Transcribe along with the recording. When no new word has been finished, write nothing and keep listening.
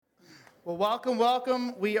Well,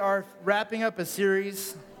 welcome. We are wrapping up a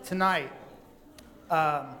series tonight.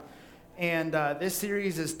 This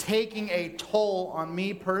series is taking a toll on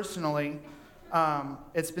me personally.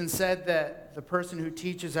 It's been said that the person who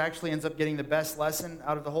teaches actually ends up getting the best lesson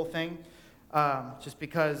out of the whole thing, just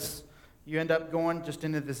because you end up going just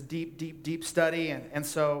into this deep study.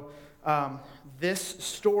 So this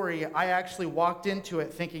story, I actually walked into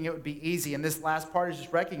it thinking it would be easy, and this last part is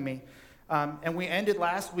just wrecking me. And we ended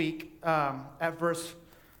last week at verse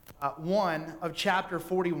 1 of chapter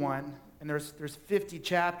 41, and there's 50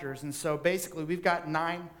 chapters. And so basically we've got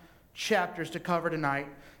 9 chapters to cover tonight.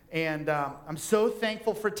 And I'm so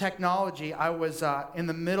thankful for technology. I was in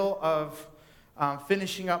the middle of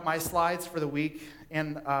finishing up my slides for the week,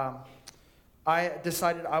 and I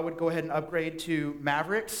decided I would go ahead and upgrade to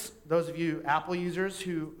Mavericks. Those of you Apple users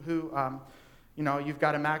who you've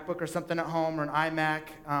got a MacBook or something at home or an iMac,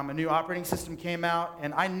 a new operating system came out,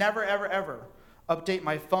 and I never, ever update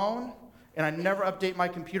my phone, and I never update my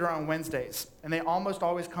computer on Wednesdays. And they almost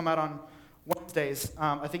always come out on Wednesdays.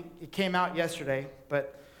 I think it came out yesterday,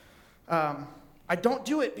 but I don't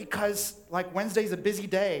do it because, Wednesday's a busy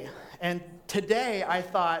day. And today I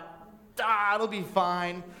thought, it'll be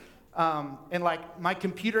fine. And my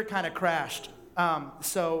computer kind of crashed.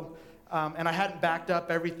 And I hadn't backed up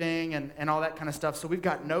everything and all that kind of stuff. So we've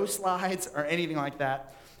got no slides or anything like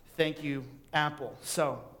that. Thank you, Apple.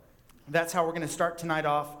 So that's how we're going to start tonight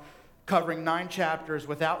off, covering 9 chapters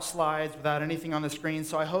without slides, without anything on the screen.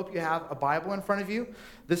 So I hope you have a Bible in front of you.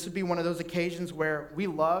 This would be one of those occasions where we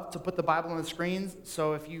love to put the Bible on the screens.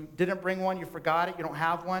 So if you didn't bring one, you forgot it, you don't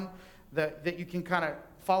have one, that you can kind of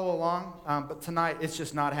follow along. But tonight, it's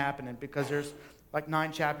just not happening because there's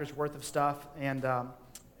 9 chapters worth of stuff. And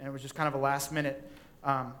it was just kind of a last-minute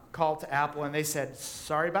call to Apple, and they said,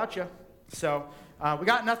 sorry about you. So we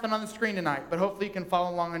got nothing on the screen tonight, but hopefully you can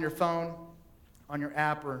follow along on your phone, on your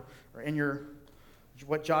app, or in your,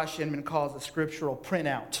 what Josh Inman calls a scriptural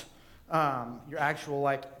printout, your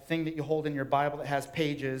actual thing that you hold in your Bible that has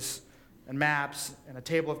pages and maps and a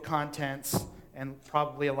table of contents and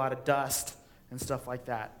probably a lot of dust and stuff like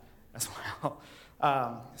that as well.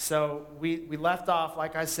 So we left off,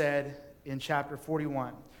 like I said, in chapter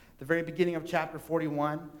 41. The very beginning of chapter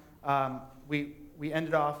 41, we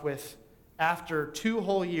ended off with after 2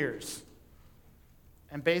 whole years.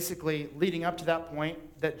 And basically, leading up to that point,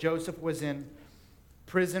 that Joseph was in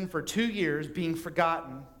prison for 2 years, being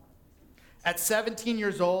forgotten. At 17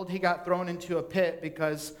 years old, he got thrown into a pit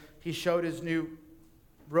because he showed his new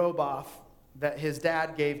robe off that his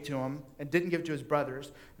dad gave to him and didn't give to his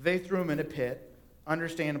brothers. They threw him in a pit.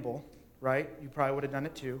 Understandable, right? You probably would have done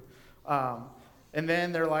it too. And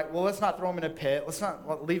then they're like, well, let's not throw him in a pit. Let's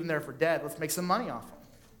not leave him there for dead. Let's make some money off him,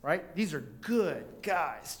 right? These are good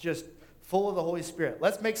guys, just full of the Holy Spirit.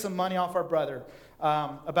 Let's make some money off our brother,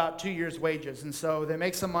 about 2 years' wages. And so they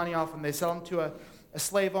make some money off him. They sell him to a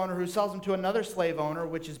slave owner who sells him to another slave owner,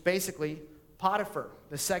 which is basically Potiphar,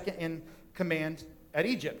 the second in command at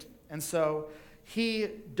Egypt. And so he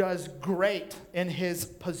does great in his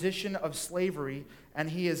position of slavery, and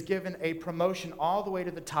he is given a promotion all the way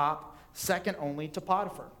to the top, second only to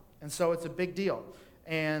Potiphar. And so it's a big deal.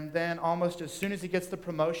 And then almost as soon as he gets the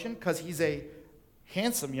promotion, because he's a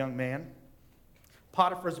handsome young man,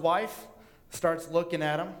 Potiphar's wife starts looking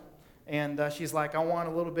at him, and she's like, I want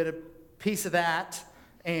a little bit of piece of that.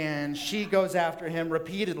 And she goes after him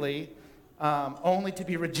repeatedly, only to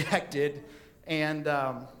be rejected. And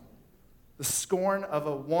the scorn of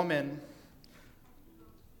a woman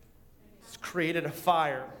created a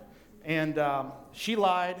fire. And she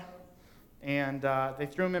lied. And they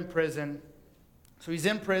threw him in prison. So he's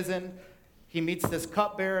in prison. He meets this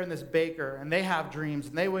cupbearer and this baker, and they have dreams,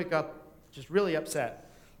 and they wake up just really upset.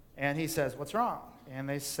 And he says, what's wrong? And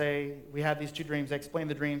they say, we had these 2 dreams. They explain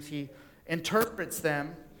the dreams. He interprets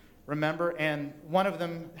them, remember, and one of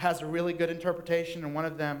them has a really good interpretation, and one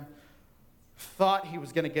of them thought he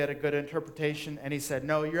was going to get a good interpretation, and he said,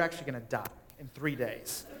 no, you're actually going to die in 3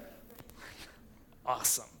 days.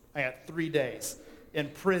 Awesome. I got 3 days. In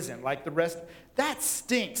prison, like the rest. That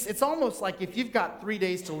stinks. It's almost like if you've got 3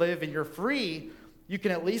 days to live and you're free, you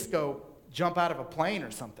can at least go jump out of a plane or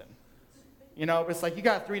something. But it's like you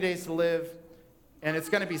got 3 days to live and it's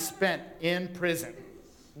going to be spent in prison.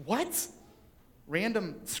 What?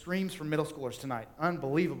 Random screams from middle schoolers tonight.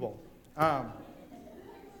 Unbelievable.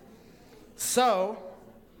 So,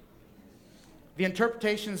 the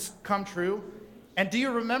interpretations come true. And do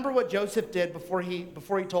you remember what Joseph did before he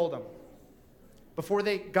told them? Before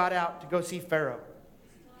they got out to go see Pharaoh,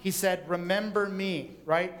 he said, remember me,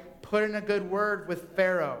 right? Put in a good word with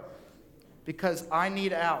Pharaoh because I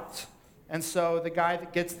need out. And so the guy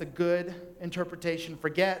that gets the good interpretation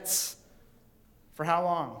forgets for how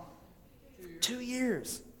long? 2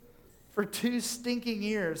 years. For 2 stinking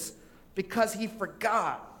years, because he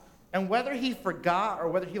forgot. And whether he forgot or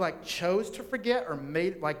whether he chose to forget or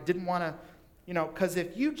didn't want to, because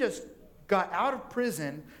if you just got out of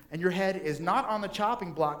prison and your head is not on the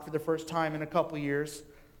chopping block for the first time in a couple years,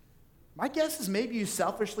 my guess is maybe you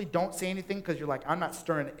selfishly don't say anything because you're like, I'm not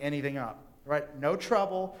stirring anything up, right? No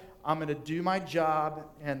trouble. I'm going to do my job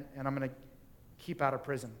and I'm going to keep out of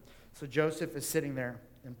prison. So Joseph is sitting there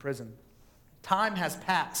in prison. Time has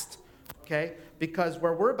passed. Okay? Because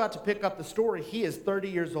where we're about to pick up the story, he is 30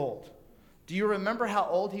 years old. Do you remember how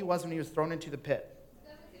old he was when he was thrown into the pit?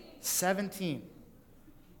 17.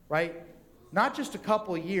 Right? Not just a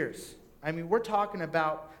couple of years. I mean, we're talking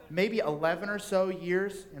about maybe 11 or so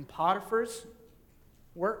years in Potiphar's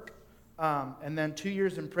work, and then 2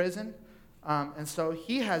 years in prison. And so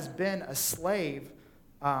he has been a slave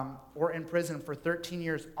or in prison for 13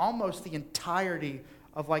 years, almost the entirety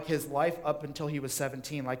of his life up until he was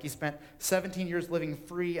 17. He spent 17 years living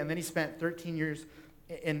free, and then he spent 13 years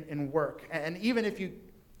in work. And even if you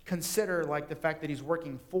consider the fact that he's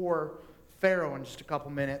working for Pharaoh in just a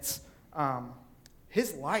couple minutes,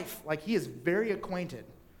 his life, he is very acquainted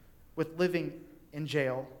with living in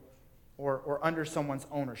jail or under someone's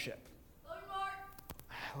ownership. Love you, Mark.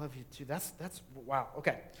 I love you too. That's wow.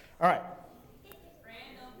 Okay. All right.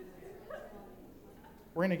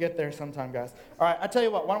 We're going to get there sometime, guys. All right, I tell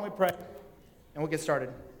you what, why don't we pray, and we'll get started.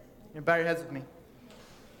 Bow your heads with me.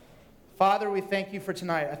 Father, we thank you for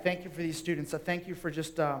tonight. I thank you for these students. I thank you for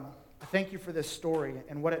I thank you for this story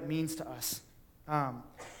and what it means to us.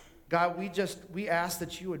 God, we ask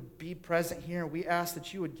that you would be present here. We ask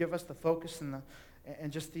that you would give us the focus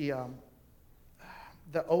and just the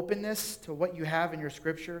openness to what you have in your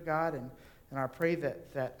scripture, God. And I pray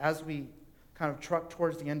that as we kind of truck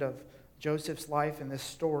towards the end of Joseph's life and this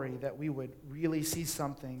story, that we would really see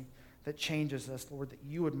something that changes us, Lord, that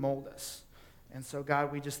you would mold us. And so,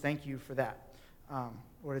 God, we just thank you for that.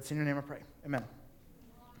 Lord, it's in your name I pray. Amen.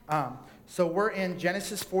 So we're in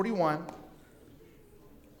Genesis 41.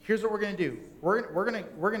 Here's what we're going to do. We're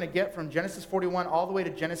going to get from Genesis 41 all the way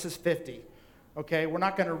to Genesis 50. Okay? We're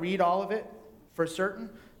not going to read all of it for certain,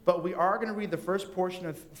 but we are going to read the first portion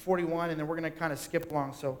of 41, and then we're going to kind of skip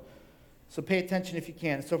along. So pay attention if you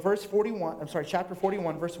can. So chapter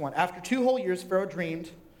 41, verse 1. After 2 whole years, Pharaoh dreamed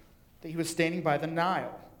that he was standing by the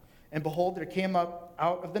Nile. And behold, there came up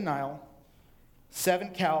out of the Nile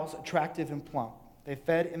 7 cows, attractive and plump. They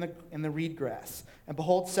fed in the reed grass. And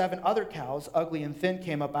behold, 7 other cows, ugly and thin,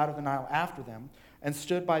 came up out of the Nile after them, and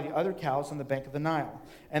stood by the other cows on the bank of the Nile.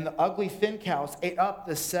 And the ugly, thin cows ate up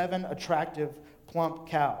the 7 attractive, plump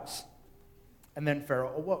cows. And then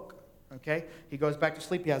Pharaoh awoke. Okay? He goes back to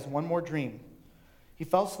sleep. He has one more dream. He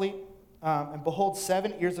fell asleep, and behold,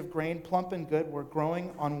 7 ears of grain, plump and good, were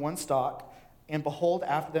growing on one stalk. And behold,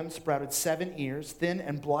 after them sprouted 7 ears, thin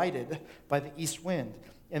and blighted by the east wind.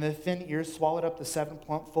 And the thin ears swallowed up the 7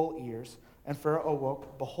 plump, full ears. And Pharaoh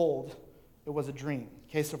awoke. Behold, it was a dream.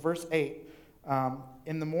 Okay, so verse 8.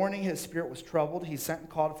 In the morning his spirit was troubled. He sent and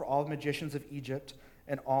called for all the magicians of Egypt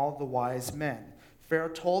and all the wise men. Pharaoh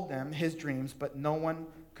told them his dreams, but no one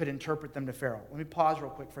could interpret them to Pharaoh. Let me pause real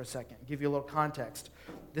quick for a second, give you a little context.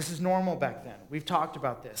 This is normal back then. We've talked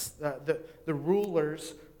about this. The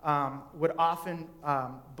rulers would often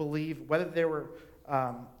believe, whether they were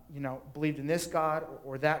believed in this God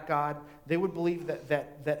or that God, they would believe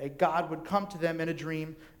that a God would come to them in a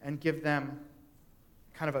dream and give them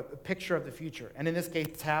kind of a picture of the future. And in this case,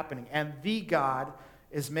 it's happening. And the God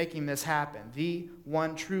is making this happen. The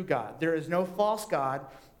one true God. There is no false God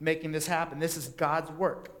making this happen. This is God's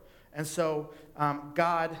work. And so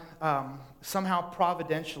God somehow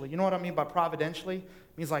providentially, you know what I mean by providentially?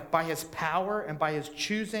 It means by his power and by his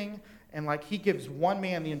choosing, and he gives one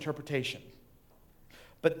man the interpretation.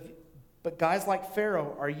 But guys like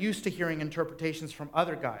Pharaoh are used to hearing interpretations from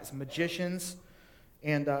other guys, magicians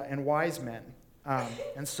and wise men.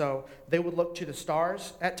 And so they would look to the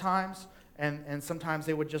stars at times, and sometimes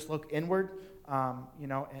they would just look inward,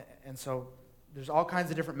 and so there's all kinds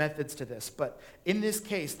of different methods to this. But in this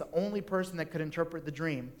case, the only person that could interpret the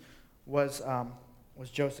dream was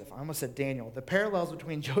Joseph. I almost said Daniel. The parallels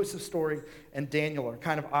between Joseph's story and Daniel are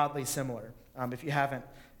kind of oddly similar. If you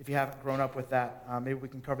haven't grown up with that, maybe we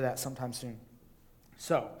can cover that sometime soon.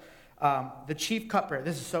 So, the chief cupbearer,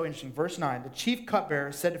 this is so interesting. Verse 9, the chief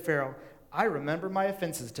cupbearer said to Pharaoh, I remember my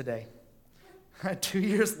offenses today. 2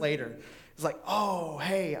 years later, it's oh,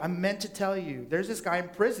 hey, I meant to tell you. There's this guy in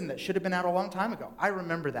prison that should have been out a long time ago. I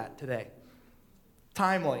remember that today.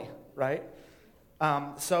 Timely, right?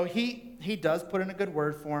 So he does put in a good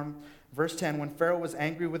word for him. Verse 10, when Pharaoh was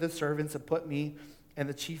angry with his servants and put me and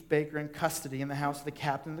the chief baker in custody in the house of the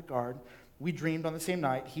captain of the guard, we dreamed on the same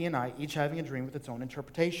night, he and I, each having a dream with its own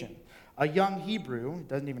interpretation. A young Hebrew,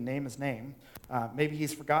 doesn't even name his name, maybe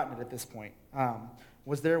he's forgotten it at this point,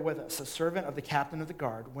 was there with us, a servant of the captain of the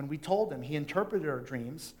guard. When we told him, he interpreted our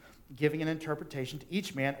dreams, giving an interpretation to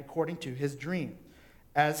each man according to his dream.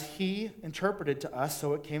 As he interpreted to us,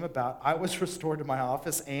 so it came about. I was restored to my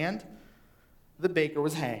office, and the baker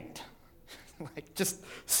was hanged. Like, just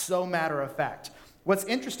so matter of fact. What's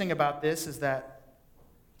interesting about this is that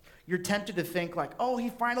you're tempted to think like, oh, he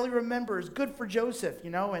finally remembers, good for Joseph,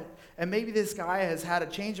 and maybe this guy has had a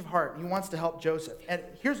change of heart, and he wants to help Joseph. And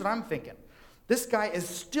here's what I'm thinking. This guy is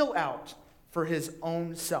still out for his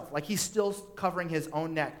own self. Like, he's still covering his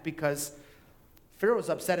own neck because Pharaoh's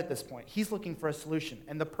upset at this point. He's looking for a solution.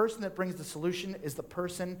 And the person that brings the solution is the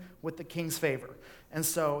person with the king's favor. And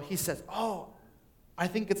so he says, oh, I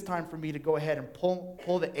think it's time for me to go ahead and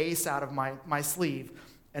pull the ace out of my sleeve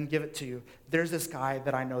and give it to you. There's this guy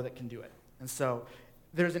that I know that can do it. And so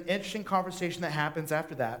there's an interesting conversation that happens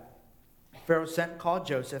after that. Pharaoh sent and called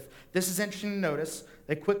Joseph. This is interesting to notice.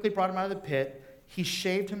 They quickly brought him out of the pit. He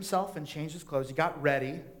shaved himself and changed his clothes. He got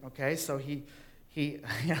ready, okay? So he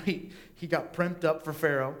got primped up for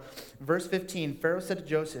Pharaoh. Verse 15, Pharaoh said to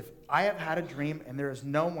Joseph, I have had a dream, and there is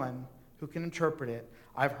no one who can interpret it.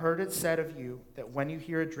 I've heard it said of you that when you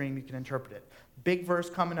hear a dream, you can interpret it. Big verse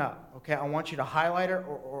coming up, okay? I want you to highlight it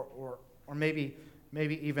or maybe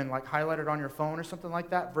even like highlight it on your phone or something like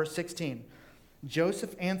that. Verse 16,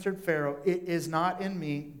 Joseph answered Pharaoh, it is not in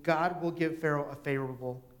me. God will give Pharaoh a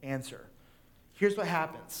favorable answer. Here's what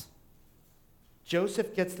happens.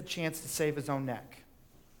 Joseph gets the chance to save his own neck,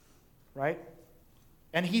 right?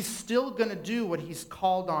 And he's still going to do what he's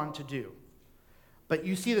called on to do. But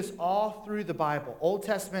you see this all through the Bible, Old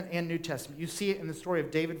Testament and New Testament. You see it in the story of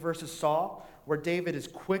David versus Saul, where David is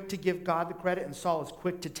quick to give God the credit and Saul is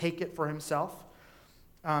quick to take it for himself.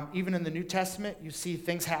 Even in the New Testament, you see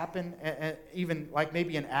things happen, even like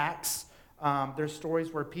maybe in Acts, there's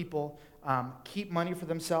stories where people keep money for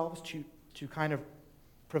themselves to kind of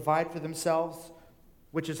provide for themselves,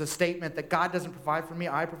 which is a statement that God doesn't provide for me,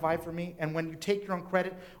 I provide for me. And when you take your own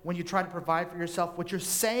credit, when you try to provide for yourself, what you're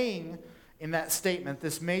saying in that statement,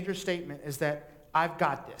 this major statement, is that I've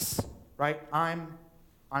got this, right? I'm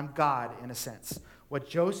God in a sense. What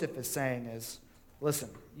Joseph is saying is, listen,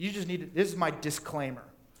 you just need to, this is my disclaimer.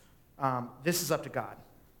 This is up to God.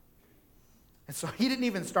 And so he didn't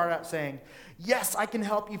even start out saying, yes, I can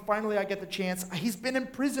help you. Finally, I get the chance. He's been in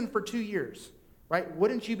prison for 2 years, right?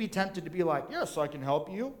 Wouldn't you be tempted to be like, yes, I can help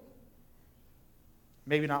you?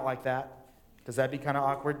 Maybe not like that, because that'd be kind of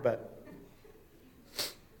awkward, but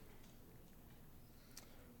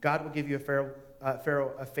God will give you Pharaoh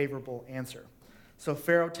a favorable answer. So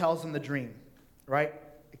Pharaoh tells him the dream, right?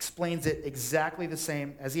 Explains it exactly the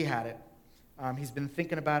same as he had it. He's been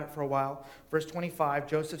thinking about it for a while. Verse 25,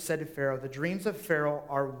 Joseph said to Pharaoh, the dreams of Pharaoh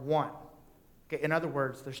are one. Okay, in other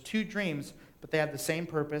words, there's 2 dreams, but they have the same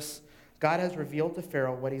purpose. God has revealed to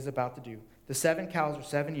Pharaoh what he's about to do. The 7 cows are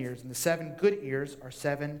 7 years, and the 7 good ears are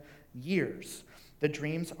 7 years. The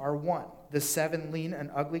dreams are one. The 7 lean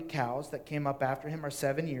and ugly cows that came up after him are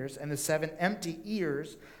 7 years, and the 7 empty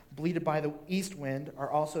ears, bleated by the east wind,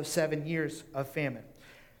 are also 7 years of famine.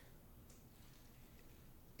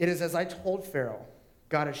 It is as I told Pharaoh,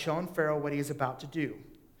 God has shown Pharaoh what he is about to do.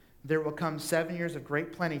 There will come 7 years of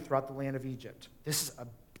great plenty throughout the land of Egypt. This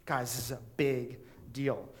is a big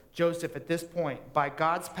deal. Joseph, at this point, by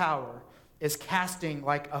God's power, is casting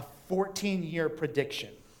like a 14-year prediction.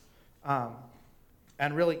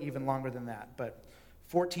 And really even longer than that, but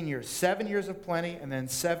 14 years. 7 years of plenty, and then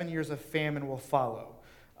 7 years of famine will follow.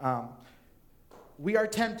 We are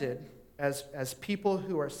tempted, as people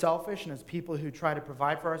who are selfish and as people who try to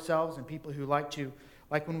provide for ourselves and people who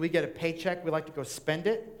like when we get a paycheck, we like to go spend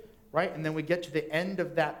it, right? And then we get to the end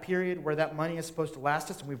of that period where that money is supposed to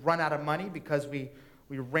last us, and we've run out of money because we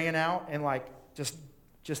ran out and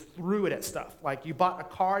just threw it at stuff. Like you bought a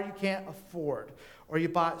car you can't afford, or you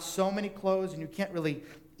bought so many clothes and you can't really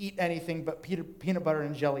eat anything but peanut butter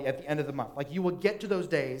and jelly at the end of the month. Like you will get to those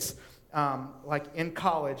days, like in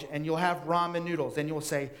college, and you'll have ramen noodles, and you'll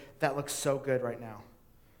say, that looks so good right now,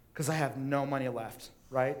 because I have no money left,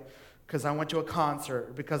 right? Because I went to a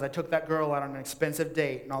concert, because I took that girl out on an expensive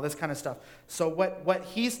date, and all this kind of stuff. So what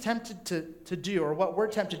he's tempted to do, or what we're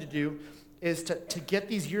tempted to do, is to get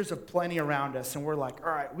these years of plenty around us, and we're like,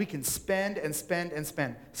 all right, we can spend and spend and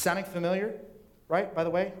spend. Sounding familiar, right? By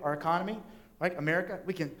the way, our economy, right? America,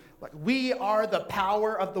 we are the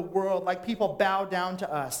power of the world. Like people bow down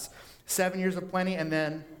to us. 7 years of plenty, and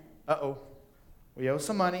then, we owe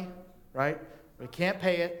some money, right? We can't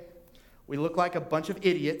pay it. We look like a bunch of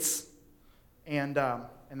idiots, and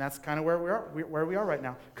that's kind of where we are right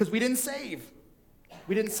now, because we didn't save.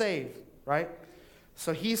 We didn't save, right?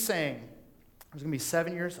 So he's saying there's going to be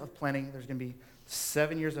 7 years of plenty. There's going to be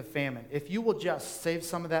 7 years of famine. If you will just save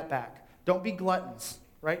some of that back, don't be gluttons,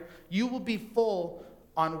 right? You will be full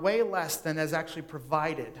on way less than is actually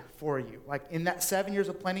provided for you. Like in that 7 years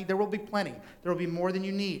of plenty, there will be plenty. There will be more than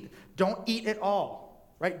you need. Don't eat it all,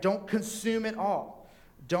 right? Don't consume it all.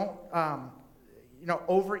 Don't,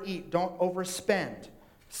 overeat. Don't overspend.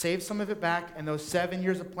 Save some of it back, and those 7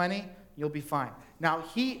 years of plenty, you'll be fine. Now,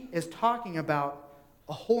 he is talking about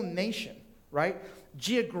a whole nation, right?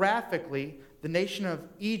 Geographically, the nation of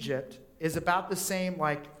Egypt is about the same,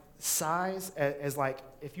 size as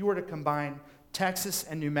if you were to combine Texas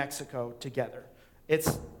and New Mexico together.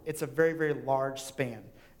 It's a very, very large span.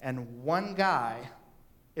 And one guy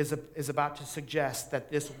is about to suggest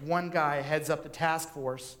that this one guy heads up the task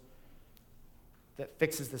force that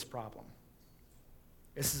fixes this problem.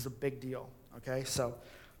 This is a big deal, okay? So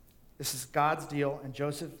this is God's deal, and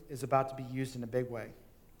Joseph is about to be used in a big way.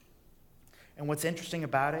 And what's interesting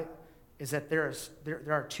about it is that there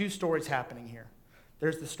are two stories happening here.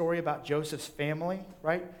 There's the story about Joseph's family,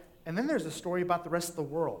 right? And then there's the story about the rest of the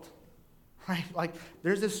world, right?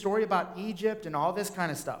 There's this story about Egypt and all this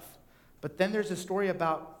kind of stuff. But then there's a story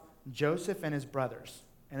about Joseph and his brothers.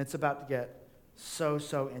 And it's about to get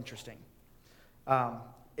so interesting.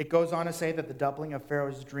 It goes on to say that the doubling of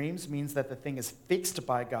Pharaoh's dreams means that the thing is fixed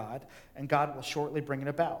by God, and God will shortly bring it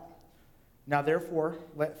about. Now, therefore,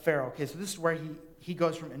 let Pharaoh... Okay, so this is where he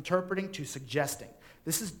goes from interpreting to suggesting.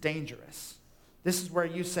 This is dangerous. This is where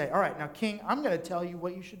you say, all right, now, king, I'm going to tell you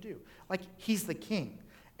what you should do. He's the king.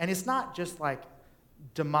 And it's not just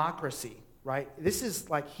democracy, right? This is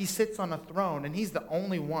he sits on a throne, and he's the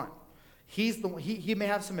only one. He may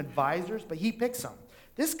have some advisors, but he picks them.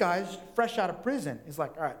 This guy's fresh out of prison. He's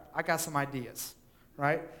like, all right, I got some ideas,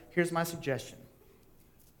 right? Here's my suggestion.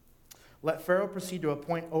 Let Pharaoh proceed to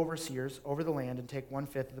appoint overseers over the land and take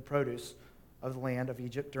 1/5 of the produce of the land of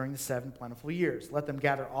Egypt during the 7 plentiful years. Let them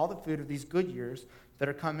gather all the food of these good years that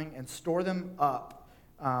are coming and store them up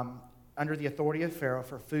under the authority of Pharaoh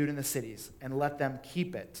for food in the cities, and let them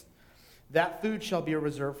keep it. That food shall be a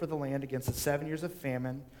reserve for the land against the 7 years of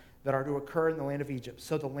famine that are to occur in the land of Egypt,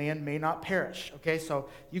 so the land may not perish. Okay, so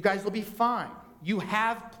you guys will be fine. You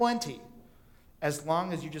have plenty as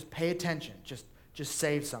long as you just pay attention. Just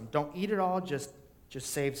save some. Don't eat it all, just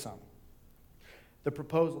save some. The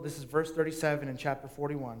proposal, this is verse 37 in chapter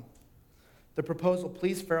 41. The proposal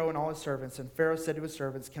pleased Pharaoh and all his servants, and Pharaoh said to his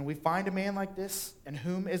servants, can we find a man like this, in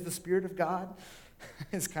whom is the Spirit of God?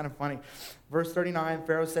 It's kind of funny. Verse 39,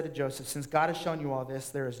 Pharaoh said to Joseph, since God has shown you all this,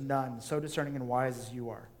 there is none so discerning and wise as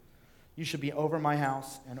you are. You shall be over my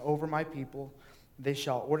house and over my people. They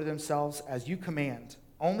shall order themselves as you command.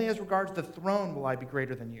 Only as regards the throne will I be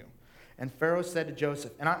greater than you. And Pharaoh said to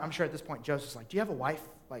Joseph, and I'm sure at this point Joseph's like, do you have a wife?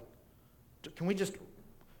 Can we just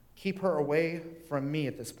keep her away from me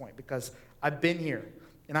at this point? Because I've been here,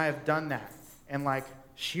 and I have done that. And,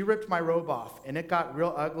 she ripped my robe off, and it got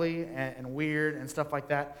real ugly and weird and stuff like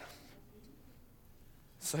that.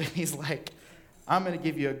 So he's like, I'm going to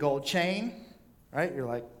give you a gold chain, right? You're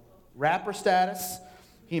like, rapper status.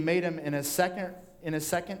 He made him in his second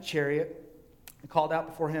chariot and called out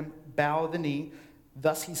before him, bow the knee.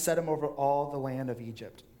 Thus he set him over all the land of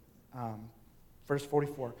Egypt. Verse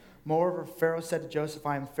 44. Moreover, Pharaoh said to Joseph,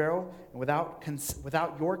 I am Pharaoh, and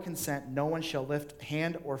without your consent, no one shall lift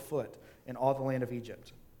hand or foot in all the land of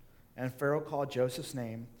Egypt. And Pharaoh called Joseph's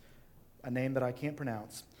name, a name that I can't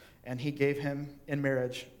pronounce, and he gave him in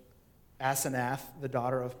marriage Asenath, the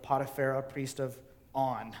daughter of Potiphar, priest of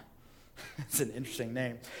On. It's an interesting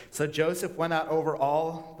name. So Joseph went out over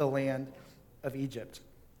all the land of Egypt.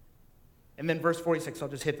 And then verse 46, I'll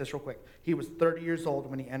just hit this real quick. He was 30 years old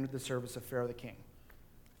when he entered the service of Pharaoh the king.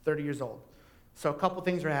 30 years old. So a couple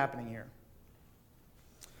things are happening here.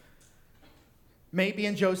 Maybe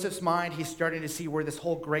in Joseph's mind, he's starting to see where this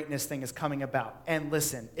whole greatness thing is coming about. And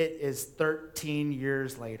listen, it is 13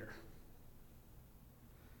 years later.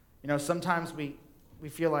 Sometimes we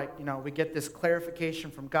feel like, we get this clarification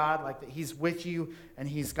from God, that he's with you and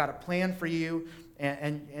he's got a plan for you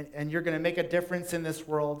and you're going to make a difference in this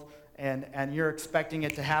world and you're expecting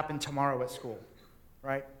it to happen tomorrow at school,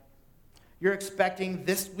 right? You're expecting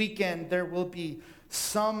this weekend there will be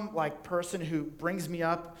some person who brings me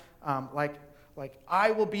up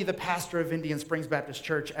I will be the pastor of Indian Springs Baptist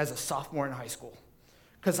Church as a sophomore in high school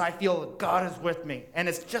because I feel that God is with me. And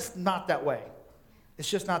it's just not that way. It's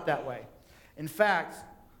just not that way. In fact,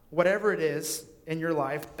 whatever it is in your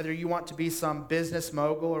life, whether you want to be some business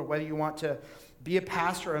mogul or whether you want to be a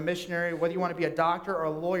pastor or a missionary, whether you want to be a doctor or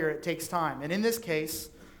a lawyer, it takes time. And in this case,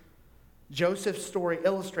 Joseph's story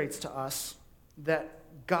illustrates to us that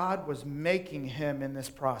God was making him in this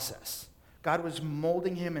process. God was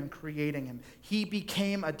molding him and creating him. He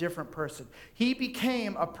became a different person. He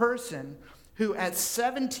became a person who at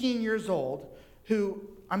 17 years old,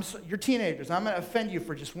 you're teenagers. I'm going to offend you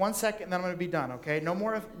for just 1 second, and then I'm going to be done, okay? No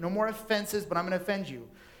more offenses, but I'm going to offend you.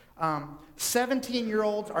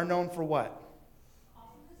 17-year-olds are known for what?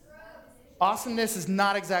 Awesomeness is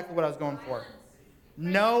not exactly what I was going for.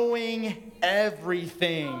 Knowing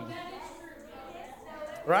everything.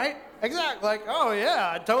 Right? Exactly. Like, oh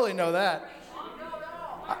yeah, I totally know that.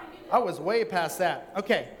 I was way past that.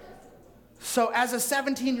 Okay. So as a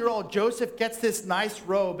 17-year-old, Joseph gets this nice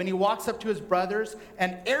robe, and he walks up to his brothers,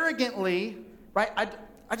 and arrogantly, right?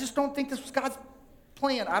 I just don't think this was God's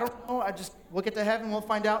plan. I don't know. We'll get to heaven, we'll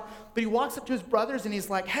find out. But he walks up to his brothers, and he's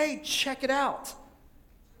like, hey, check it out.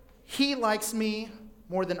 He likes me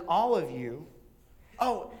more than all of you.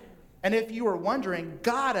 Oh, and if you were wondering,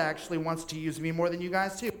 God actually wants to use me more than you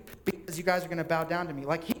guys too, because you guys are going to bow down to me.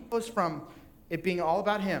 Like, he goes from it being all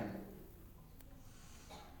about him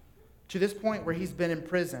to this point where he's been in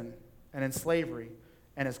prison and in slavery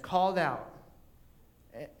and is called out,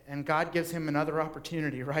 and God gives him another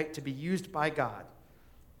opportunity, right, to be used by God.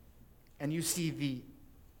 And you see the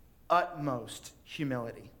utmost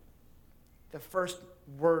humility. The first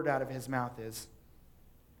word out of his mouth is,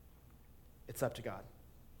 it's up to God.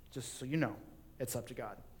 Just so you know, it's up to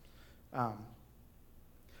God.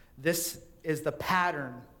 This is the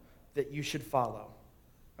pattern that you should follow,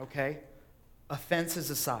 okay? Offenses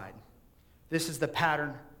aside, this is the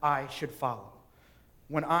pattern I should follow.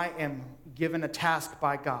 When I am given a task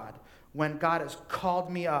by God, when God has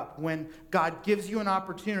called me up, when God gives you an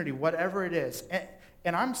opportunity, whatever it is,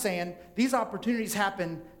 and I'm saying these opportunities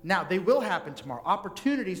happen now. They will happen tomorrow.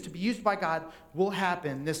 Opportunities to be used by God will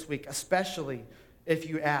happen this week, especially if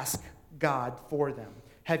you ask God for them.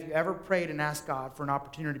 Have you ever prayed and asked God for an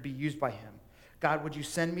opportunity to be used by him? God, would you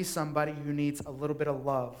send me somebody who needs a little bit of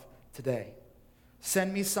love today?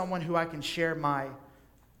 Send me someone who I can share my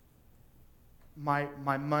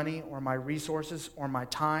money or my resources or my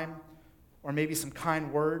time or maybe some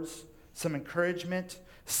kind words, some encouragement.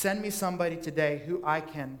 Send me somebody today who I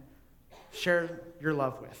can share your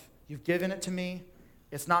love with. You've given it to me.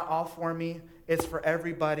 It's not all for me. It's for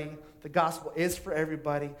everybody. The gospel is for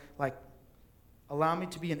everybody. Like, allow me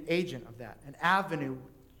to be an agent of that, an avenue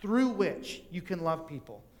through which you can love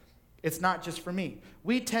people. It's not just for me.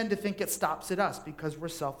 We tend to think it stops at us because we're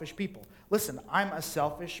selfish people. Listen, I'm a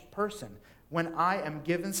selfish person. When I am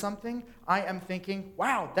given something, I am thinking,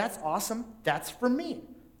 wow, that's awesome. That's for me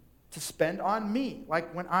to spend on me.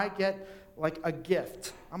 Like when I get like a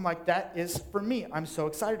gift, I'm like, that is for me. I'm so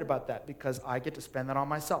excited about that because I get to spend that on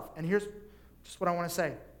myself. And here's just what I want to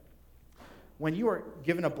say. When you are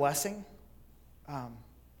given a blessing,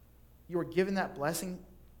 you are given that blessing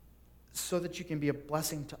so that you can be a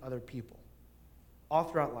blessing to other people all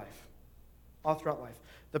throughout life. All throughout life.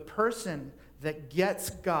 The person that gets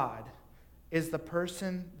God is the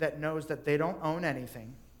person that knows that they don't own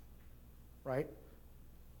anything, right?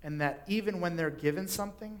 And that even when they're given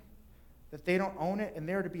something, that they don't own it, and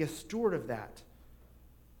they're to be a steward of that.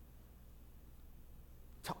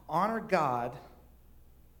 To honor God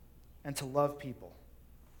and to love people.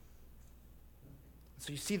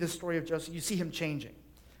 So you see the story of Joseph, you see him changing.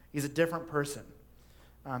 He's a different person.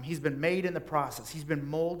 He's been made in the process. He's been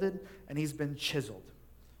molded and he's been chiseled.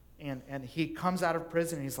 And he comes out of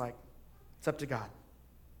prison and he's like, it's up to God.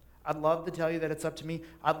 I'd love to tell you that it's up to me.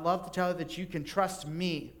 I'd love to tell you that you can trust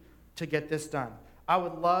me to get this done. I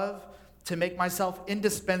would love to make myself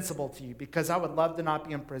indispensable to you because I would love to not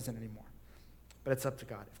be in prison anymore. But it's up to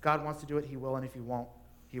God. If God wants to do it, he will, and if he won't,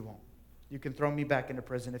 he won't. You can throw me back into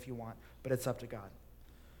prison if you want, but it's up to God.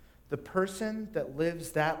 The person that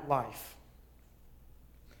lives that life,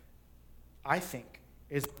 I think,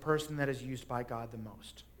 is the person that is used by God the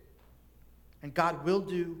most. And God will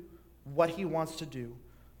do what he wants to do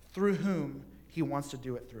through whom he wants to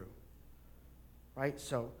do it through. Right?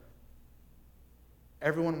 So,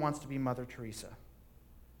 everyone wants to be Mother Teresa.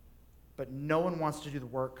 But no one wants to do the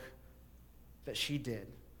work that she did.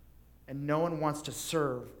 And no one wants to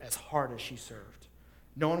serve as hard as she served.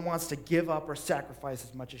 No one wants to give up or sacrifice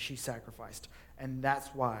as much as she sacrificed. And that's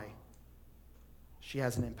why she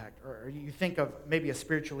has an impact. Or you think of maybe a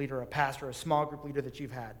spiritual leader, a pastor, a small group leader that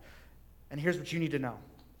you've had. And here's what you need to know.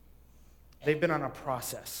 They've been on a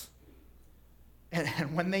process. And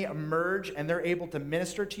when they emerge and they're able to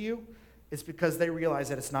minister to you, It's because they realize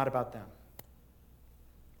that it's not about them.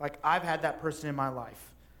 Like, I've had that person in my life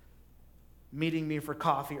meeting me for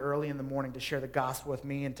coffee early in the morning to share the gospel with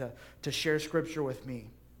me and to share scripture with me.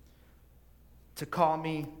 To call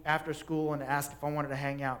me after school and ask if I wanted to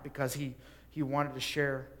hang out because he wanted to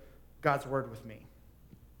share God's word with me.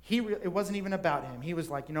 It wasn't even about him. He was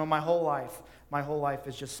like, my whole life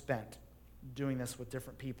is just spent doing this with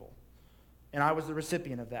different people. And I was the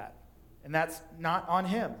recipient of that. And that's not on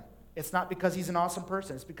him. It's not because he's an awesome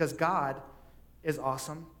person. It's because God is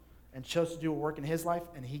awesome and chose to do a work in his life,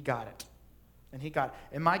 and he got it.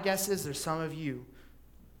 And my guess is there's some of you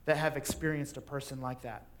that have experienced a person like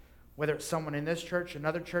that. Whether it's someone in this church,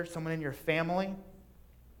 another church, someone in your family,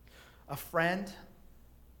 a friend.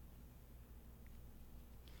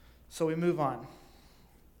 So we move on.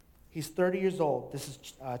 He's 30 years old. This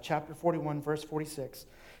is chapter 41, verse 46.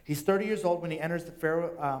 He's 30 years old when he enters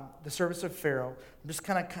the service of Pharaoh. I'm just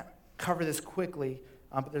kind of cover this quickly,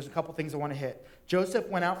 but there's a couple things I want to hit. Joseph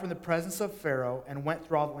went out from the presence of Pharaoh and went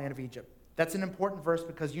through all the land of Egypt. That's an important verse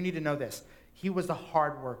because you need to know this. He was a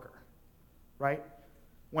hard worker, right?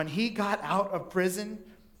 When he got out of prison,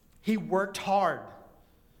 he worked hard,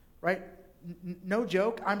 right? No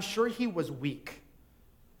joke. I'm sure he was weak,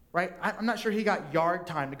 right? I'm not sure he got yard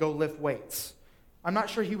time to go lift weights. I'm not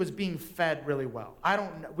sure he was being fed really well.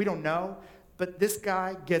 We don't know, but this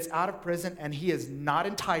guy gets out of prison and he is not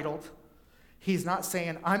entitled. He's not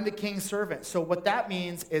saying, I'm the king's servant. So what that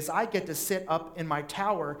means is I get to sit up in my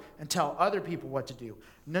tower and tell other people what to do.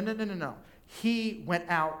 No. He went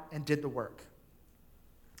out and did the work.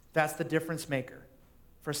 That's the difference maker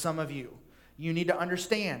for some of you. You need to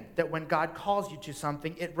understand that when God calls you to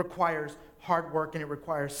something, it requires hard work and it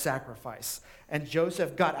requires sacrifice. And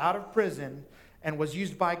Joseph got out of prison and was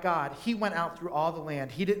used by God. He went out through all the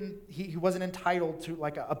land. He wasn't entitled to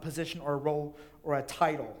like a position or a role or a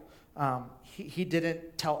title. He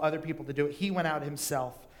didn't tell other people to do it. He went out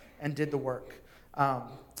himself and did the work.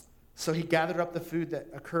 So he gathered up the food that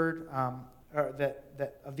occurred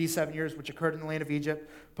that of these 7 years, which occurred in the land of Egypt,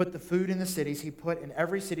 put the food in the cities. He put in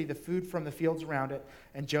every city the food from the fields around it,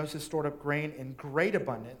 and Joseph stored up grain in great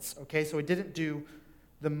abundance. Okay, so he didn't do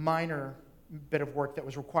the minor bit of work that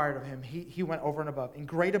was required of him. He went over and above in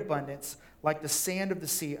great abundance, like the sand of the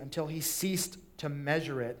sea, until he ceased to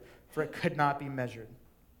measure it, for it could not be measured.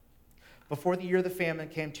 Before the year of the famine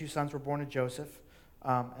came, 2 sons were born to Joseph,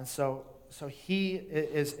 and so he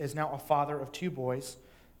is now a father of 2 boys,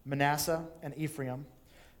 Manasseh and Ephraim.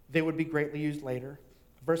 They would be greatly used later.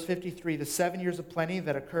 Verse 53, the 7 years of plenty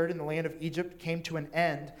that occurred in the land of Egypt came to an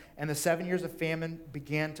end, and the 7 years of famine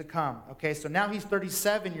began to come. Okay, so now he's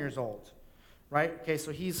 37 years old, right? Okay,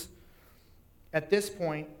 so he's, at this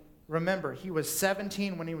point, remember, he was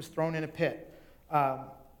 17 when he was thrown in a pit.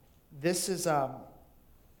 This is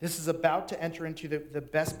about to enter into the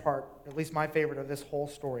best part, at least my favorite of this whole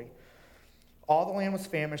story. All the land was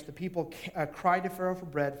famished. The people cried to Pharaoh for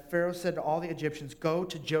bread. Pharaoh said to all the Egyptians, go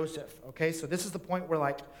to Joseph. Okay, so this is the point where,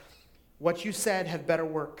 like, what you said had better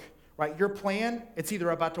work, right? Your plan, it's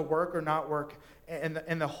either about to work or not work.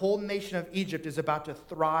 And the whole nation of Egypt is about to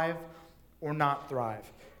thrive or not thrive.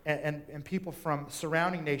 And people from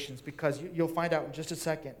surrounding nations, because you'll find out in just a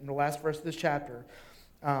second, in the last verse of this chapter,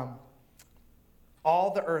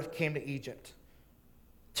 all the earth came to Egypt,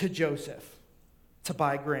 to Joseph, to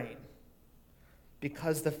buy grain,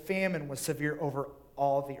 because the famine was severe over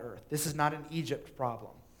all the earth. This is not an Egypt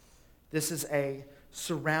problem. This is a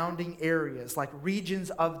surrounding areas, like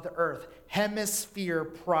regions of the earth, hemisphere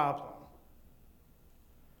problem.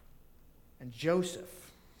 And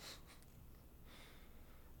Joseph,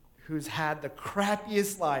 who's had the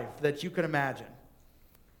crappiest life that you could imagine,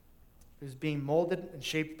 who's being molded and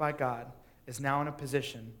shaped by God, is now in a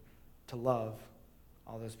position to love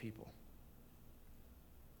all those people.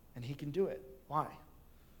 And he can do it. Why?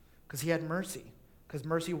 Because he had mercy. Because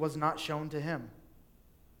mercy was not shown to him.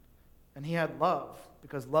 And he had love.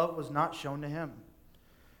 Because love was not shown to him.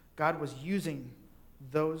 God was using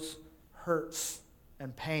those hurts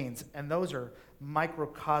and pains. And those are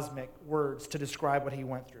microcosmic words to describe what he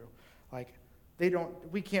went through. Like,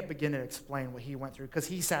 we can't begin to explain what he went through. Because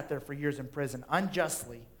he sat there for years in prison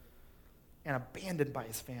unjustly and abandoned by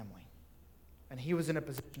his family. And he was in a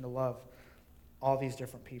position to love all these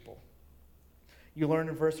different people. You learn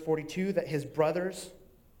in verse 42 that his brothers,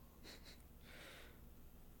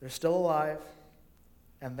 they're still alive,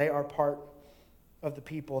 and they are part of the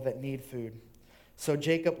people that need food. So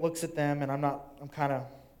Jacob looks at them, and I'm kind of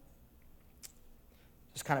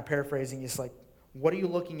paraphrasing. He's like, what are you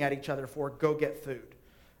looking at each other for? Go get food.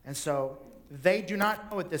 And so they do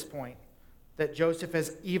not know at this point that Joseph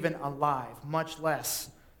is even alive, much less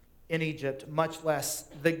in Egypt, much less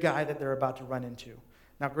the guy that they're about to run into.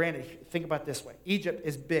 Now, granted, think about it this way. Egypt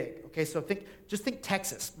is big, okay? So just think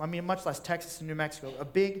Texas. I mean, much less Texas and New Mexico, a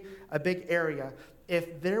big area.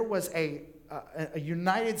 If there was a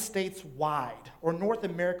United States-wide or North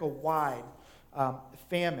America-wide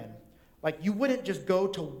famine, like you wouldn't just go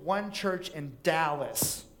to one church in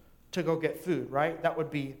Dallas to go get food, right? That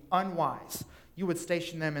would be unwise. You would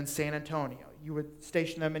station them in San Antonio. You would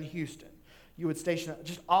station them in Houston. You would station them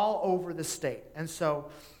just all over the state. And so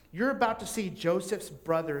you're about to see Joseph's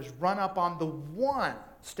brothers run up on the one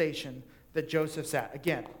station that Joseph's at.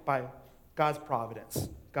 Again, by God's providence,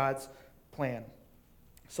 God's plan.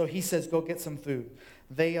 So he says, go get some food.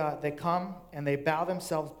 They come and they bow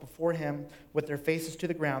themselves before him with their faces to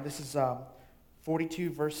the ground. This is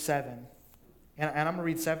 42 verse 7. And I'm going to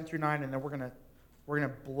read 7 through 9, and then we're going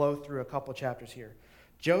to blow through a couple chapters here.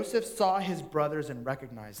 Joseph saw his brothers and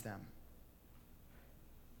recognized them.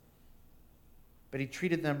 But he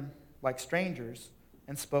treated them like strangers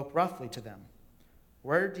and spoke roughly to them.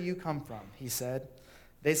 Where do you come from? He said.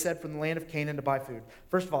 They said, from the land of Canaan to buy food.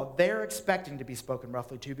 First of all, they're expecting to be spoken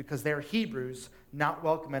roughly to because they're Hebrews, not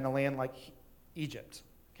welcome in a land like Egypt.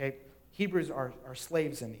 Okay? Hebrews are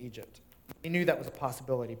slaves in Egypt. He knew that was a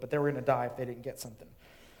possibility, but they were going to die if they didn't get something.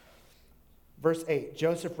 Verse 8,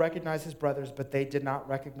 Joseph recognized his brothers, but they did not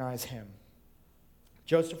recognize him.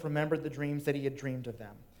 Joseph remembered the dreams that he had dreamed of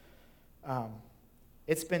them.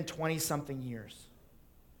 It's been 20-something years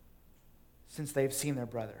since they've seen their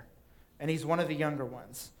brother. And he's one of the younger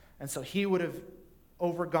ones. And so he would have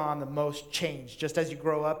overgone the most change, just as you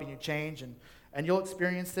grow up and you change. And you'll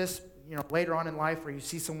experience this, later on in life where you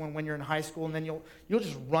see someone when you're in high school and then you'll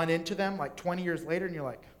just run into them like 20 years later and you're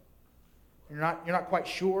like, you're not quite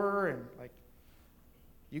sure, and like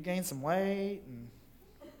you gained some weight and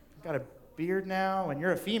you've got a beard now and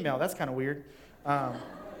you're a female. That's kind of weird.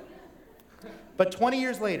 But 20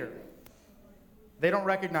 years later, they don't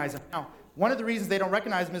recognize him. Now, one of the reasons they don't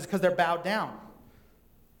recognize him is because they're bowed down.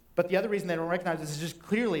 But the other reason they don't recognize him is just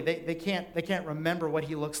clearly they can't remember what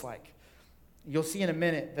he looks like. You'll see in a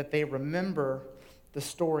minute that they remember the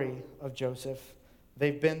story of Joseph.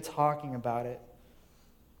 They've been talking about it.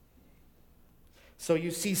 So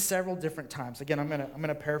you see several different times. Again, I'm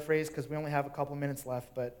gonna paraphrase because we only have a couple minutes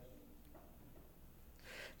left, but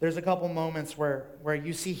there's a couple moments where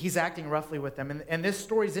you see he's acting roughly with them. And this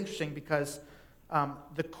story is interesting because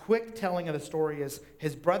the quick telling of the story is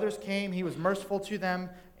his brothers came, he was merciful to them,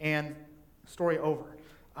 and story over.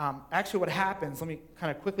 Actually, what happens, let me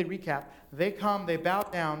kind of quickly recap. They come, they bow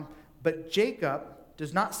down, but Jacob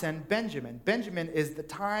does not send Benjamin. Benjamin is the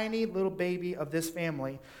tiny little baby of this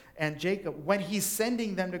family. And Jacob, when he's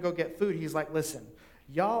sending them to go get food, he's like, listen,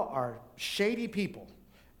 y'all are shady people,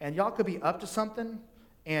 and y'all could be up to something,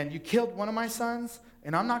 and you killed one of my sons,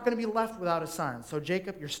 and I'm not going to be left without a son. So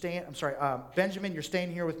Jacob, Benjamin, you're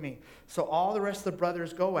staying here with me. So all the rest of the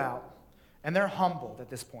brothers go out, and they're humbled at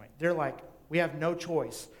this point. They're like, we have no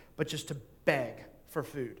choice but just to beg for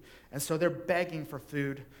food. And so they're begging for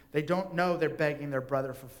food. They don't know they're begging their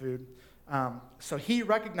brother for food. So he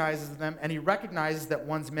recognizes them, and he recognizes that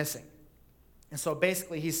one's missing. And so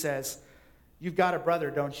basically he says, you've got a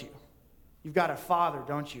brother, don't you? You've got a father,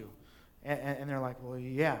 don't you? And they're like, well,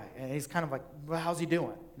 yeah. And he's kind of like, well, how's he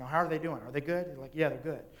doing? How are they doing? Are they good? He's like, yeah, they're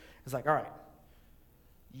good. He's like, all right,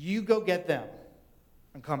 you go get them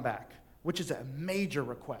and come back, which is a major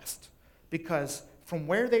request because from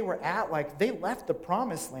where they were at, like they left the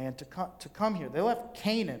promised land to come here. They left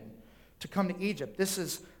Canaan to come to Egypt. This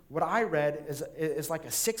is what I read is like a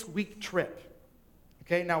 6-week trip.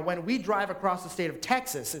 Okay, now when we drive across the state of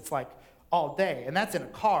Texas, it's like all day, and that's in a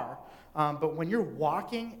car. But when you're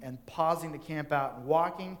walking and pausing to camp out and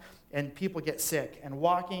walking and people get sick and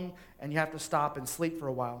walking and you have to stop and sleep for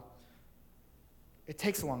a while, it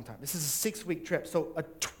takes a long time. This is a 6-week trip. So a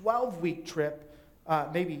 12-week trip,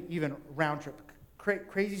 maybe even round trip.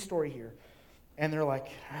 Crazy story here. And they're like,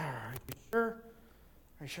 are you sure?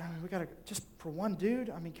 Are you sure? I mean, we got to, just for one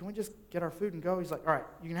dude, can we just get our food and go? He's like, all right,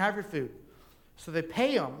 you can have your food. So they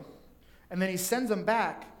pay him, and then he sends them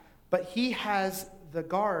back, but he has the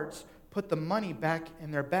guards put the money back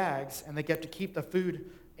in their bags, and they get to keep the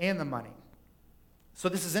food and the money. So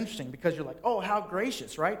this is interesting because you're like, oh, how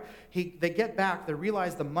gracious, right? They get back, they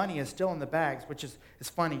realize the money is still in the bags, which is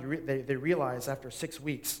funny. They realize after 6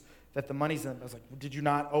 weeks that the money's in. I was like, well, did you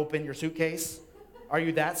not open your suitcase? Are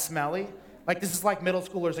you that smelly? Like, this is like middle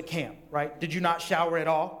schoolers at camp, right? Did you not shower at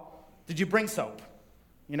all? Did you bring soap?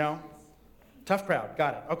 Tough crowd.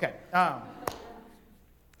 Got it. Okay.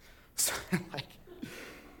 So,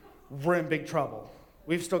 we're in big trouble.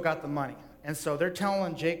 We've still got the money. And so they're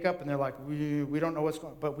telling Jacob, and they're like, we don't know what's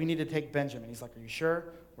going on, but we need to take Benjamin. He's like, are you sure?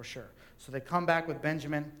 We're sure. So they come back with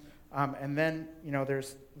Benjamin, and then,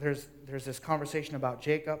 there's this conversation about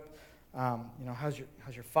Jacob. How's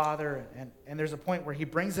your father? And there's a point where he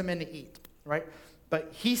brings him in to eat, right?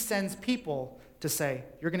 But he sends people to say,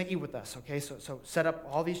 you're going to eat with us, okay? So set up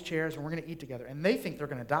all these chairs, and we're going to eat together. And they think they're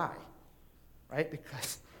going to die, right?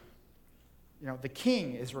 Because the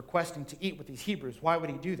king is requesting to eat with these Hebrews. Why would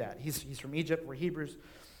he do that? He's from Egypt. We're Hebrews.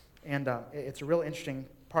 And it's a real interesting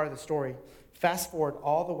part of the story. Fast forward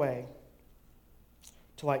all the way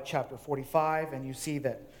to chapter 45, and you see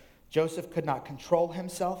that Joseph could not control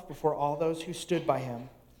himself before all those who stood by him.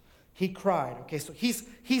 He cried. Okay, so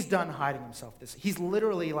he's done hiding himself. He's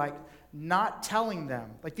literally not telling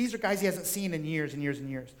them. These are guys he hasn't seen in years and years and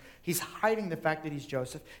years. He's hiding the fact that he's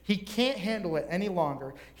Joseph. He can't handle it any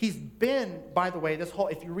longer. He's been, by the way,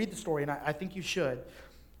 if you read the story, and I think you should,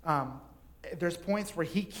 there's points where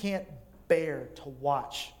he can't bear to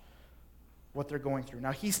watch what they're going through.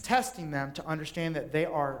 Now, he's testing them to understand that they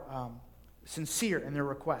are sincere in their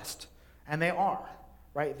request. And they are,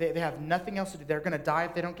 right? They have nothing else to do. They're going to die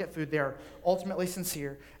if they don't get food. They are ultimately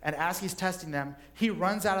sincere. And as he's testing them, he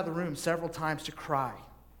runs out of the room several times to cry,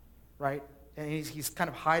 right? And he's kind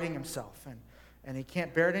of hiding himself. And he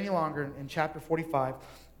can't bear it any longer. In chapter 45,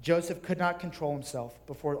 Joseph could not control himself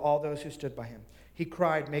before all those who stood by him. He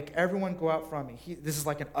cried, make everyone go out from me. This is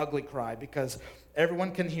like an ugly cry because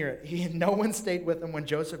everyone can hear it. No one stayed with him when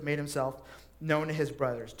Joseph made himself known to his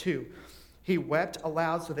brothers. 2, he wept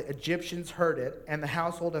aloud so the Egyptians heard it, and the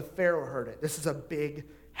household of Pharaoh heard it. This is a big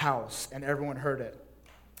house, and everyone heard it.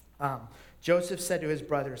 Joseph said to his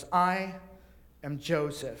brothers, I am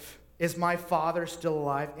Joseph. Is my father still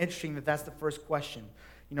alive? Interesting that's the first question.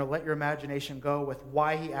 Let your imagination go with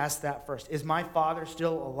why he asked that first. Is my father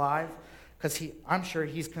still alive? Because I'm sure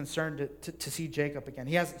he's concerned to see Jacob again.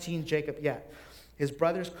 He hasn't seen Jacob yet. His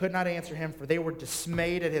brothers could not answer him, for they were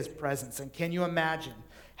dismayed at his presence. And can you imagine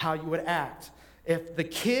how you would act if the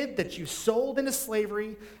kid that you sold into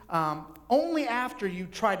slavery only after you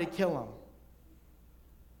tried to kill him,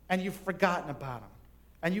 and you've forgotten about him,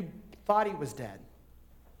 and you thought he was dead,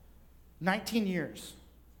 19 years,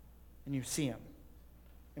 and you see him,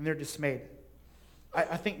 and they're dismayed.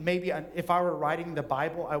 I think maybe if I were writing the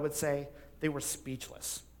Bible, I would say they were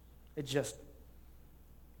speechless. It just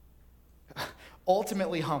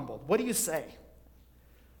ultimately humbled. What do you say?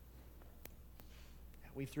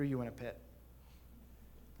 We threw you in a pit.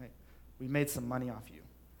 We made some money off you.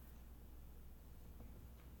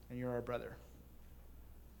 And you're our brother.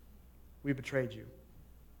 We betrayed you.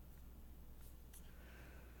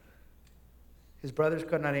 His brothers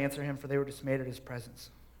could not answer him, for they were dismayed at his presence.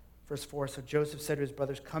 Verse 4, so Joseph said to his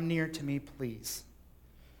brothers, come near to me, please.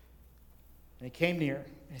 And he came near,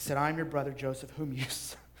 and he said, I am your brother Joseph, whom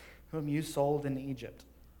you sold into Egypt.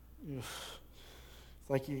 It's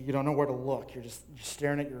like you don't know where to look. You're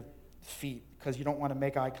staring at your feet because you don't want to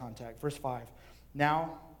make eye contact. Verse 5,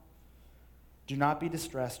 now do not be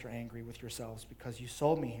distressed or angry with yourselves because you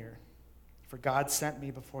sold me here, for God sent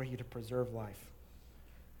me before you to preserve life.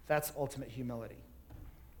 That's ultimate humility.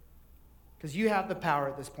 Because you have the power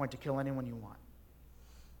at this point to kill anyone you want,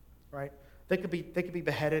 right? They could be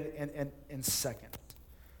beheaded in seconds.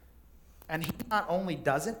 And he not only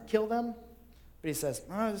doesn't kill them, but he says,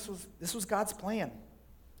 oh, this was God's plan.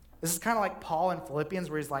 This is kind of like Paul in Philippians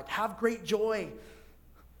where he's like, have great joy.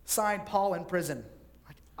 Signed, Paul in prison.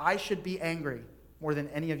 I should be angry more than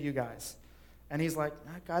any of you guys. And he's like,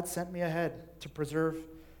 God sent me ahead to preserve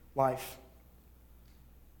life.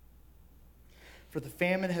 For the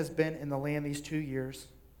famine has been in the land these 2 years.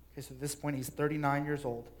 Okay, so at this point, he's 39 years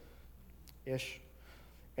old-ish.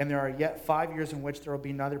 And there are yet 5 years in which there will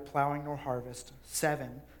be neither plowing nor harvest.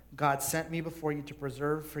 7, God sent me before you to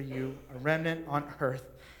preserve for you a remnant on earth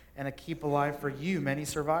and to keep alive for you many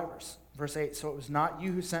survivors. Verse 8, so it was not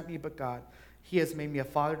you who sent me, but God. He has made me a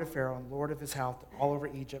father to Pharaoh and lord of his house all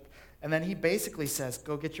over Egypt. And then he basically says,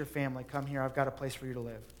 go get your family. Come here. I've got a place for you to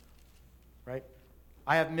live. Right?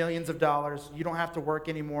 I have millions of dollars. You don't have to work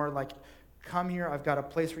anymore. Come here. I've got a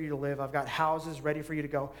place for you to live. I've got houses ready for you to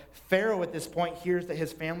go. Pharaoh at this point hears that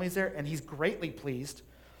his family's there, and he's greatly pleased.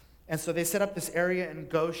 And so they set up this area in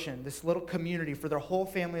Goshen, this little community for their whole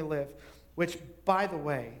family to live, which, by the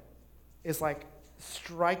way, is like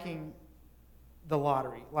striking the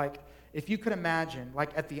lottery. If you could imagine,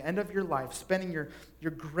 at the end of your life, spending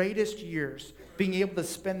your greatest years, being able to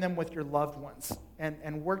spend them with your loved ones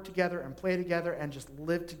and work together and play together and just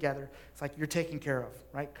live together, it's like you're taken care of,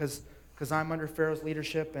 right? Because I'm under Pharaoh's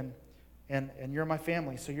leadership and you're my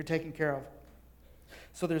family, so you're taken care of.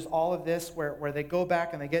 So there's all of this where they go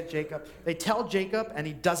back and they get Jacob. They tell Jacob, and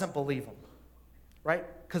he doesn't believe them, right?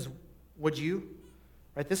 Because would you?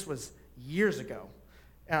 Right? This was years ago.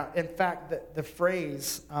 In fact, the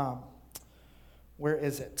phrase, where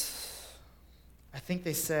is it? I think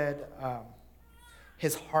they said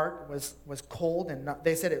his heart was cold and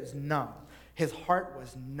they said it was numb. His heart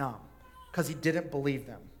was numb because he didn't believe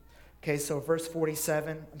them. Okay, so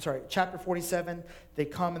chapter 47, they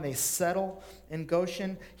come and they settle in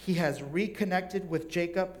Goshen. He has reconnected with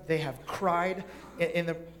Jacob. They have cried. In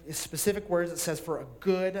the specific words, it says for a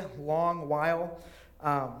good long while.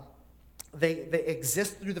 They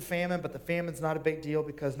exist through the famine, but the famine's not a big deal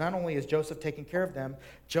because not only is Joseph taking care of them,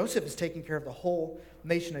 Joseph is taking care of the whole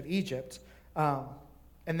nation of Egypt.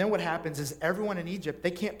 And then what happens is everyone in Egypt, they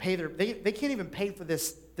can't even pay for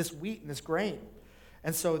this wheat and this grain.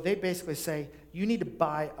 And so they basically say, you need to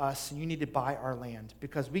buy us and you need to buy our land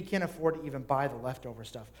because we can't afford to even buy the leftover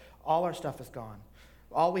stuff. All our stuff is gone.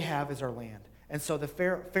 All we have is our land. And so the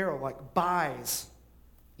Pharaoh buys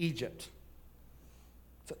Egypt.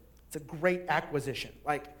 It's a great acquisition.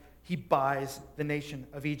 He buys the nation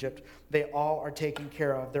of Egypt. They all are taken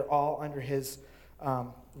care of. They're all under his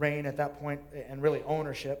reign at that point and really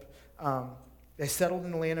ownership. They settled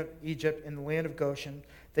in the land of Egypt, in the land of Goshen.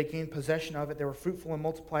 They gained possession of it. They were fruitful and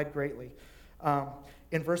multiplied greatly.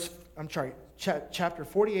 Chapter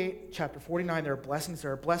 48, chapter 49, there are blessings.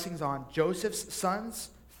 There are blessings on Joseph's sons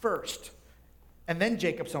first, and then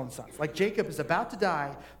Jacob's own sons. Jacob is about to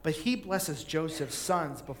die, but he blesses Joseph's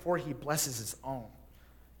sons before he blesses his own.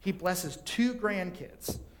 He blesses 2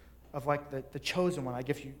 grandkids of the chosen one, I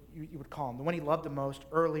guess you would call him, the one he loved the most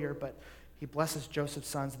earlier, but he blesses Joseph's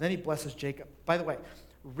sons, and then he blesses Jacob. By the way,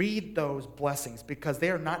 read those blessings because they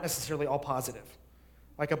are not necessarily all positive.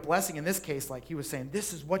 A blessing in this case, he was saying,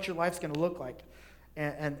 this is what your life's going to look like.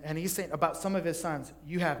 And he's saying about some of his sons,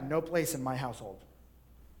 you have no place in my household,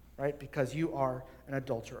 right? Because you are an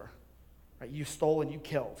adulterer, right? You stole and you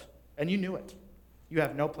killed, and you knew it. You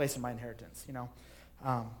have no place in my inheritance,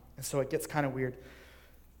 And so it gets kind of weird.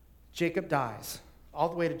 Jacob dies all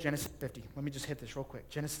the way to Genesis 50. Let me just hit this real quick.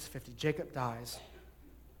 Genesis 50, Jacob dies.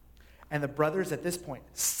 And the brothers at this point,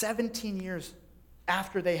 17 years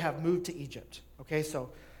after they have moved to Egypt. Okay, so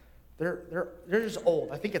they're just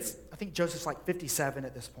old. I think Joseph's 57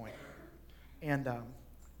 at this point. And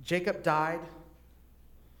Jacob died.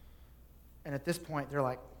 And at this point,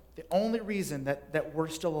 they're the only reason that we're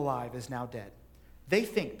still alive is now dead. They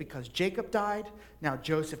think because Jacob died, now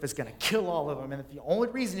Joseph is going to kill all of them. And the only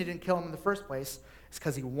reason he didn't kill them in the first place is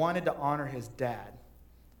because he wanted to honor his dad.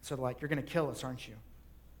 So they're you're going to kill us, aren't you?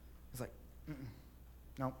 He's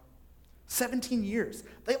no. 17 years.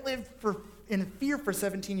 They lived in fear for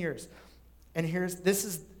 17 years. And this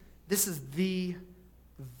is the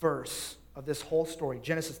verse of this whole story.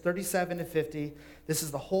 Genesis 37 to 50. This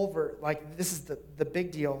is the whole verse. This is the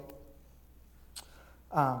big deal.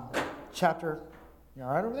 Chapter. You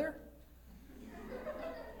all right over there?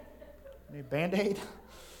 Need a Band-Aid?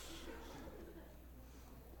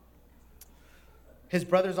 His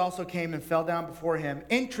brothers also came and fell down before him.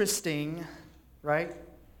 Interesting, right?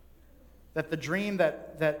 That the dream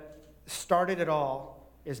that started it all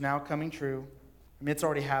is now coming true. It's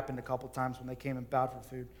already happened a couple times when they came and bowed for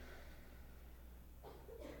food.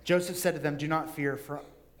 Joseph said to them, do not fear, for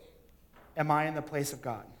am I in the place of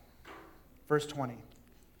God? Verse 20.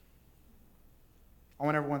 I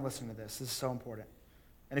want everyone listening to this. This is so important.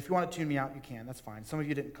 And if you want to tune me out, you can. That's fine. Some of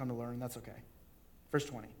you didn't come to learn. That's okay. Verse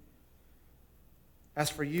 20. As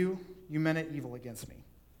for you, you meant it evil against me,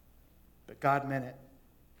 but God meant it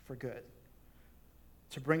for good.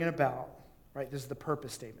 To bring it about, right? This is the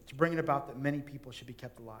purpose statement. To bring it about that many people should be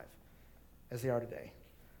kept alive as they are today.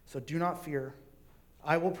 So do not fear.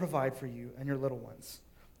 I will provide for you and your little ones.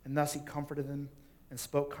 And thus he comforted them and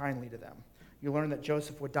spoke kindly to them. You learn that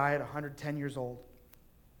Joseph would die at 110 years old.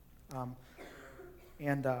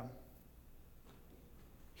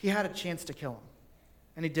 He had a chance to kill him,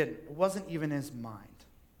 and he didn't. It wasn't even in his mind.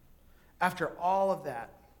 After all of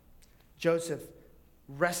that, Joseph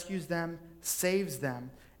rescues them, saves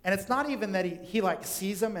them, and it's not even that he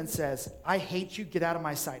sees them and says, I hate you, get out of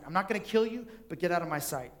my sight. I'm not going to kill you, but get out of my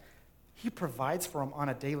sight. He provides for them on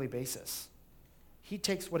a daily basis. He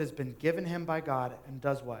takes what has been given him by God and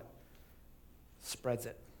does what? Spreads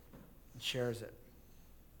it and shares it.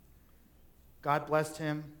 God blessed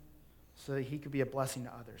him so that he could be a blessing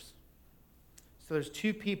to others. So there's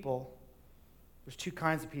two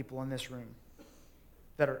kinds of people in this room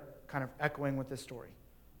that are kind of echoing with this story.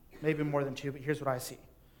 Maybe more than two, but here's what I see.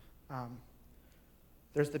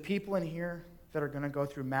 There's the people in here that are going to go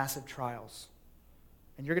through massive trials,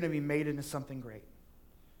 and you're going to be made into something great.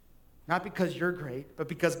 Not because you're great, but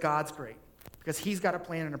because God's great. Because he's got a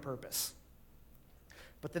plan and a purpose.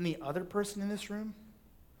 But then the other person in this room,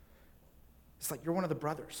 it's like you're one of the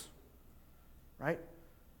brothers, right?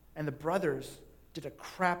 And the brothers did a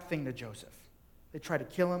crap thing to Joseph. They tried to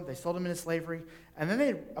kill him. They sold him into slavery. And then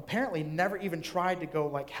they apparently never even tried to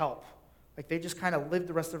go help. Like they just kind of lived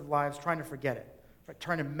the rest of their lives trying to forget it, right?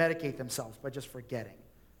 Trying to medicate themselves by just forgetting.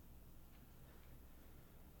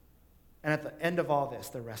 And at the end of all this,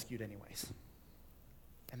 they're rescued anyways.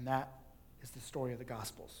 And that is the story of the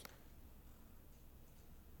Gospels.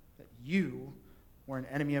 That you were an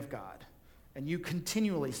enemy of God, and you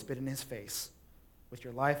continually spit in his face with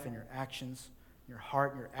your life and your actions, your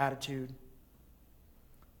heart and your attitude.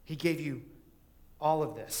 He gave you all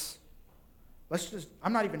of this.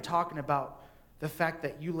 I'm not even talking about the fact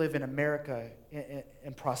that you live in America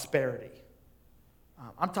in prosperity.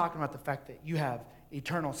 I'm talking about the fact that you have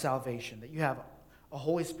eternal salvation, that you have a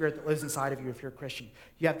Holy Spirit that lives inside of you if you're a Christian.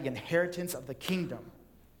 You have the inheritance of the kingdom.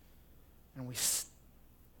 And we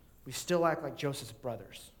still act like Joseph's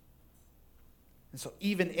brothers. And so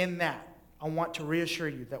even in that, I want to reassure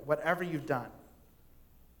you that whatever you've done,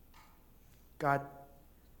 God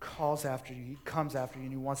calls after you, he comes after you,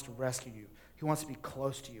 and he wants to rescue you. He wants to be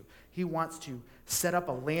close to you. He wants to set up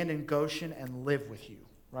a land in Goshen and live with you,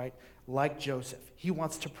 right? Like Joseph. He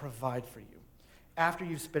wants to provide for you. After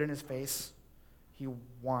you've spit in his face, he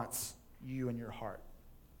wants you in your heart.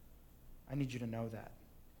 I need you to know that.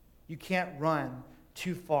 You can't run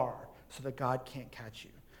too far so that God can't catch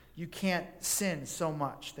you. You can't sin so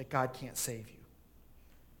much that God can't save you.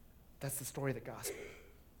 That's the story of the gospel.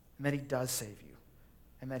 And that he does save you.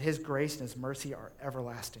 And that his grace and his mercy are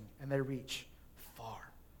everlasting. And they reach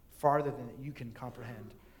far, farther than you can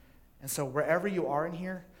comprehend. And so wherever you are in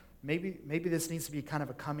here, maybe this needs to be kind of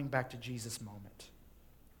a coming back to Jesus moment.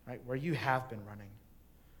 Right? Where you have been running.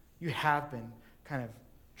 You have been kind of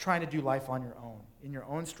trying to do life on your own. In your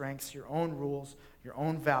own strengths, your own rules, your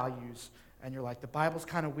own values. And you're like, the Bible's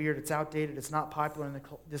kind of weird, it's outdated, it's not popular in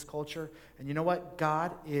this culture. And you know what?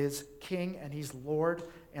 God is King and he's Lord,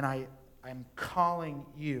 and I'm calling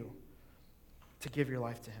you to give your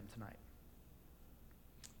life to him tonight.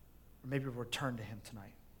 Or maybe return to him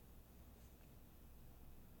tonight.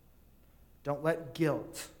 Don't let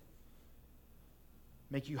guilt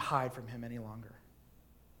make you hide from him any longer.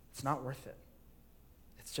 It's not worth it.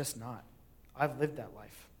 It's just not. I've lived that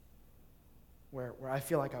life. Where I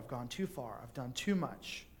feel like I've gone too far, I've done too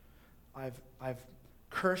much. I've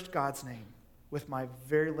cursed God's name with my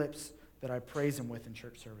very lips that I praise him with in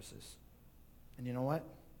church services. And you know what?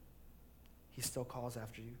 He still calls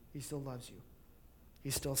after you. He still loves you. He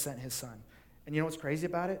still sent his son. And you know what's crazy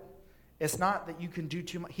about it? It's not that you can do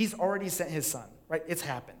too much. He's already sent his son, right? It's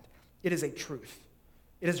happened. It is a truth.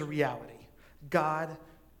 It is a reality. God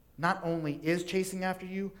not only is chasing after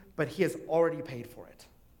you, but he has already paid for it.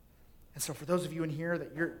 And so for those of you in here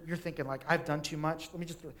that you're thinking like, I've done too much, let me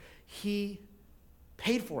just, he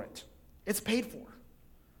paid for it. It's paid for.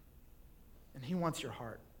 And he wants your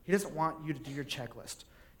heart. He doesn't want you to do your checklist.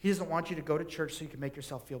 He doesn't want you to go to church so you can make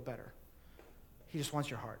yourself feel better. He just wants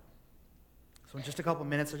your heart. So in just a couple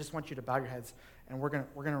minutes, I just want you to bow your heads, and we're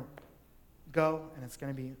gonna go, and it's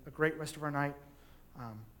going to be a great rest of our night.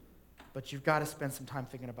 But you've got to spend some time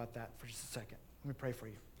thinking about that for just a second. Let me pray for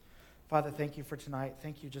you. Father, thank you for tonight.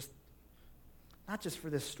 Thank you not just for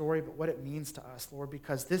this story, but what it means to us, Lord,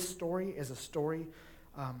 because this story is a story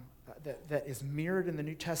that is mirrored in the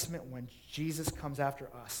New Testament when Jesus comes after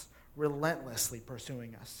us, relentlessly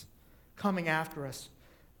pursuing us, coming after us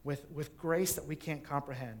with grace that we can't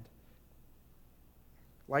comprehend.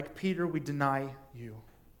 Like Peter, we deny you.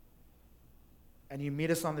 And you meet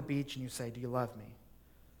us on the beach and you say, do you love me?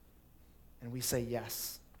 And we say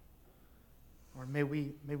yes. Or may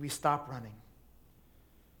we stop running.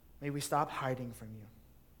 May we stop hiding from you.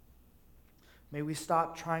 May we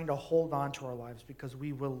stop trying to hold on to our lives because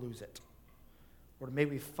we will lose it. Or may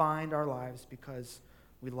we find our lives because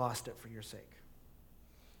we lost it for your sake.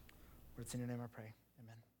 Lord, it's in your name I pray.